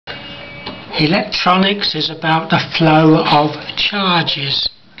Electronics is about the flow of charges,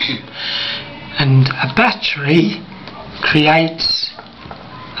 and a battery creates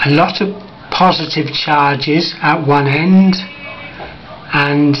a lot of positive charges at one end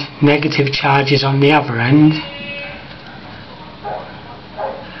and negative charges on the other end,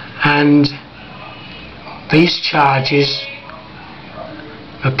 and these charges,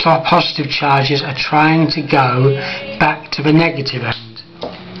 the positive charges, are trying to go back to the negative end.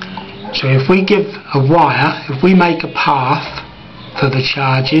 So if we give a wire, if we make a path for the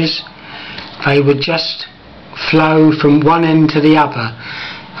charges, they would just flow from one end to the other.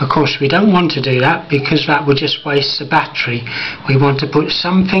 Of course, we don't want to do that because that would just waste the battery. We want to put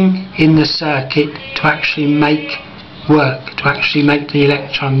something in the circuit to actually make work, to actually make the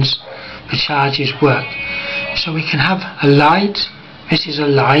electrons, the charges, work. So we can have a light. This is a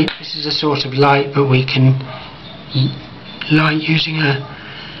light. This is a sort of light that we can light using a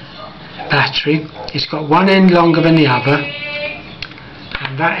battery. It's got one end longer than the other,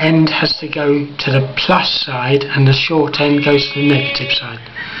 and that end has to go to the plus side and the short end goes to the negative side.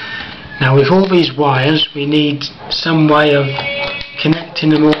 Now with all these wires we need some way of connecting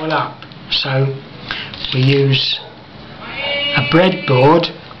them all up, so we use a breadboard,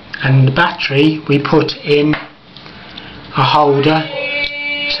 and the battery we put in a holder.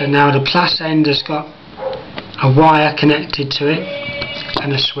 So now the plus end has got a wire connected to it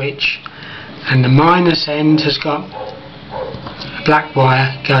and a switch, and the minus end has got a black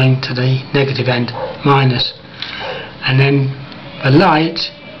wire going to the negative end, minus. And then the light,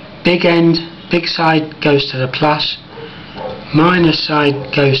 big end, big side goes to the plus, minus side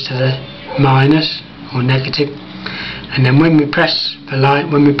goes to the minus or negative, and then when we press the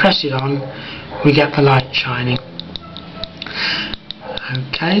light, when we press it on, we get the light shining.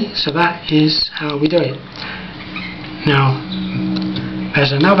 Okay, so that is how we do it. Now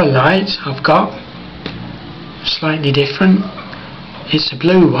there's another light I've got, slightly different. It's a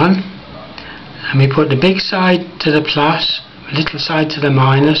blue one, and we put the big side to the plus, the little side to the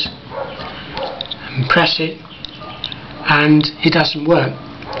minus, and press it, and it doesn't work.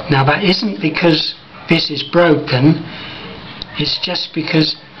 Now that isn't because this is broken, it's just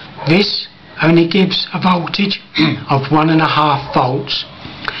because this only gives a voltage of 1.5 volts,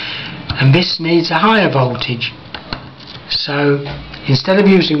 and this needs a higher voltage. So instead of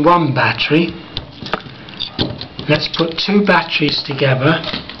using one battery, let's put two batteries together.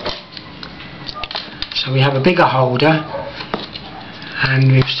 So we have a bigger holder,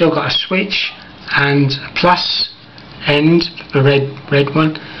 and we've still got a switch and a plus end, the red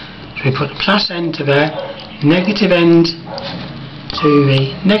one. So we put the plus end to there, negative end to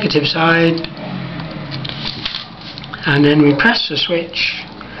the negative side, and then we press the switch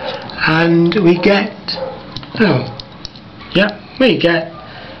and we get, we get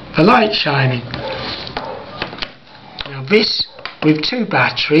the light shining. Now this, with two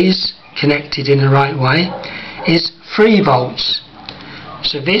batteries connected in the right way, is 3 volts.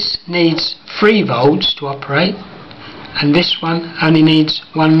 So this needs 3 volts to operate, and this one only needs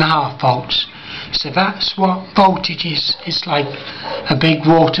 1.5 volts. So that's what voltage is. It's like a big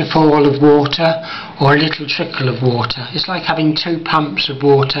waterfall of water or a little trickle of water. It's like having 2 pumps of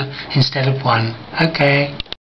water instead of one. Okay.